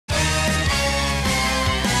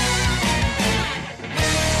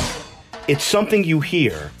It's something you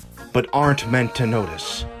hear, but aren't meant to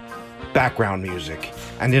notice. Background music,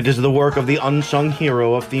 and it is the work of the unsung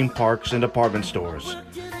hero of theme parks and department stores,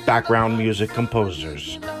 background music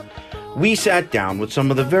composers. We sat down with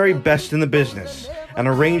some of the very best in the business and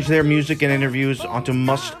arranged their music and interviews onto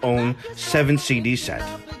must-own 7-CD set.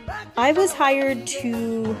 I was hired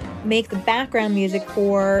to make the background music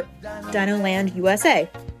for Disneyland USA.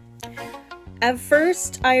 At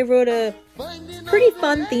first, I wrote a pretty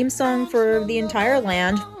fun theme song for the entire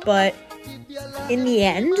land, but in the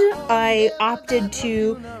end, I opted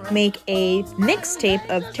to make a mixtape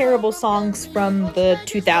of terrible songs from the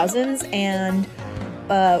 2000s, and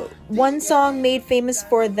one song made famous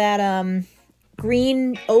for that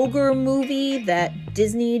green ogre movie that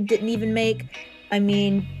Disney didn't even make. I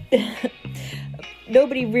mean,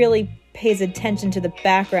 nobody really pays attention to the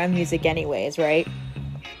background music anyways, right?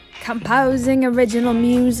 Composing original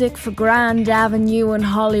music for Grand Avenue and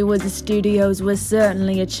Hollywood studios was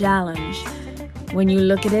certainly a challenge. When you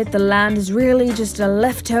look at it, the land is really just a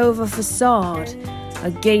leftover facade,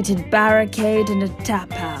 a gated barricade and a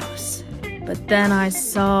tap house. But then I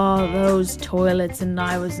saw those toilets and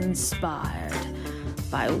I was inspired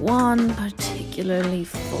by one particularly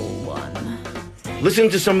full one.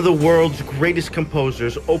 Listen to some of the world's greatest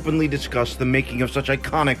composers openly discuss the making of such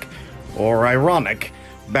iconic, or ironic,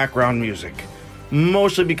 background music.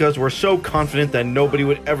 Mostly because we're so confident that nobody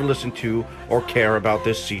would ever listen to or care about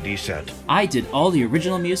this CD set. I did all the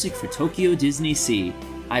original music for Tokyo Disney Sea.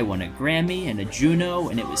 I won a Grammy and a Juno,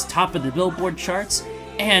 and it was top of the Billboard charts,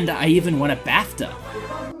 and I even won a BAFTA.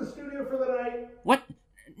 What?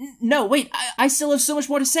 No, wait, I still have so much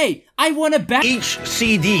more to say. I won a BAFTA. Each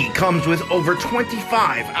CD comes with over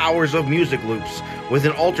 25 hours of music loops, with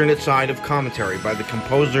an alternate side of commentary by the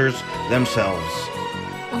composers themselves.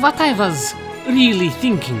 What I was really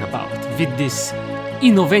thinking about with this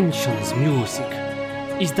innovations music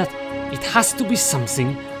is that it has to be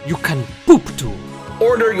something you can poop to.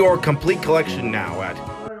 Order your complete collection now at...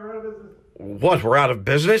 What, we're out of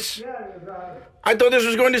business? I thought this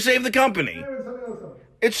was going to save the company.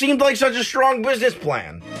 It seemed like such a strong business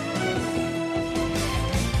plan.